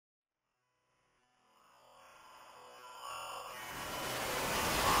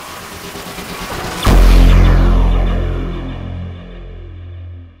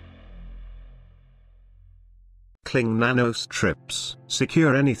Kling nanoStrips.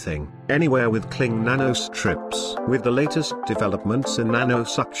 Secure anything, anywhere with Kling nanoStrips. With the latest developments in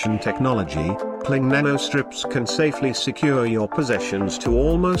nanosuction technology, Kling nanoStrips can safely secure your possessions to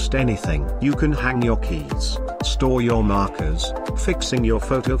almost anything. You can hang your keys, store your markers, fixing your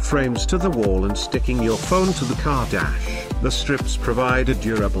photo frames to the wall and sticking your phone to the car dash. The strips provide a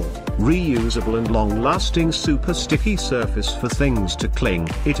durable, reusable and long-lasting super sticky surface for things to cling.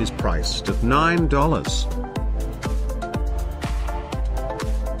 It is priced at $9.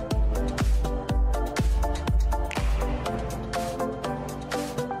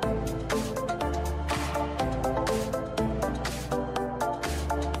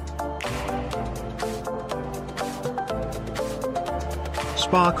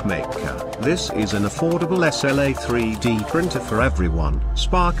 SparkMarker. This is an affordable SLA 3D printer for everyone.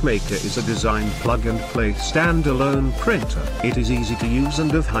 SparkMarker is a design plug-and-play standalone printer. It is easy to use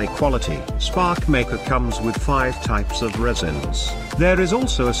and of high quality. SparkMarker comes with 5 types of resins. There is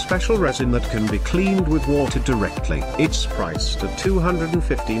also a special resin that can be cleaned with water directly. It's priced at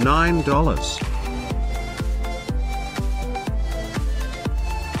 $259.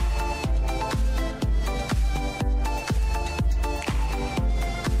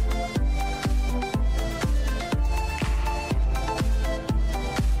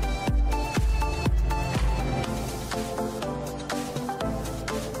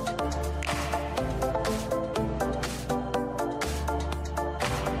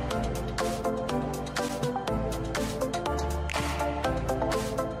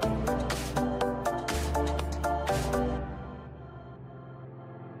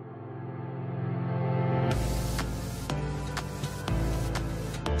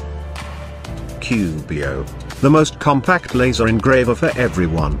 Cubiio, the most compact laser engraver for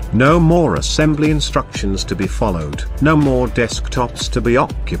everyone. No more assembly instructions to be followed. No more desktops to be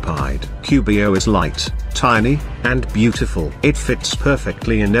occupied. Cubiio is light, tiny, and beautiful. It fits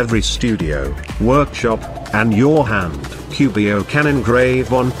perfectly in every studio, workshop, and your hand. Cubiio can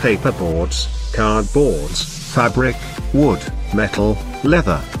engrave on paperboards, cardboards, fabric, wood, metal,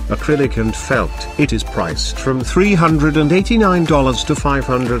 leather, acrylic and felt. It is priced from $389 to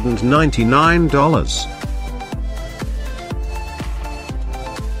 $599.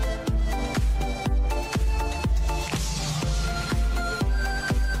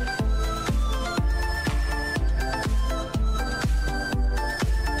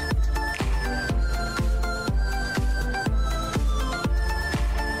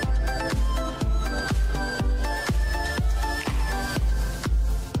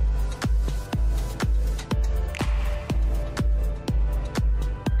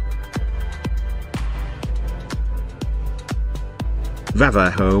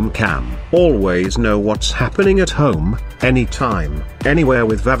 Vava Home Cam. Always know what's happening at home, anytime, anywhere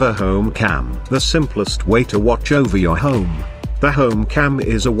with Vava Home Cam. The simplest way to watch over your home. The Home Cam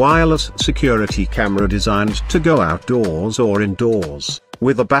is a wireless security camera designed to go outdoors or indoors,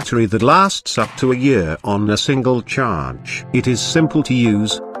 with a battery that lasts up to a year on a single charge. It is simple to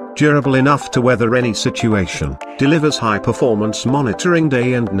use, durable enough to weather any situation, delivers high-performance monitoring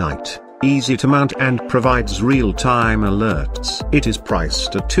day and night, easy to mount and provides real-time alerts. It is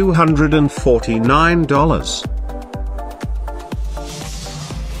priced at $249.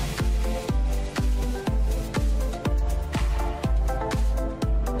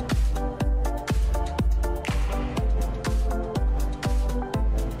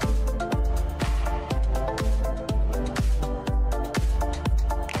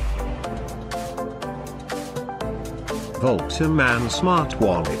 Volterman Smart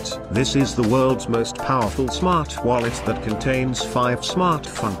Wallet. This is the world's most powerful smart wallet that contains 5 smart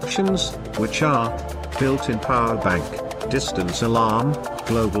functions, which are built-in power bank, distance alarm,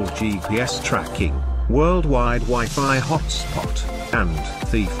 global GPS tracking, worldwide Wi-Fi hotspot, and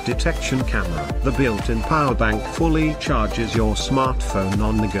thief detection camera. The built-in power bank fully charges your smartphone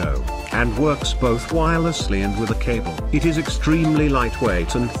on the go, and works both wirelessly and with a cable. It is extremely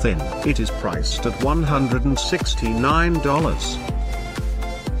lightweight and thin. It is priced at $169.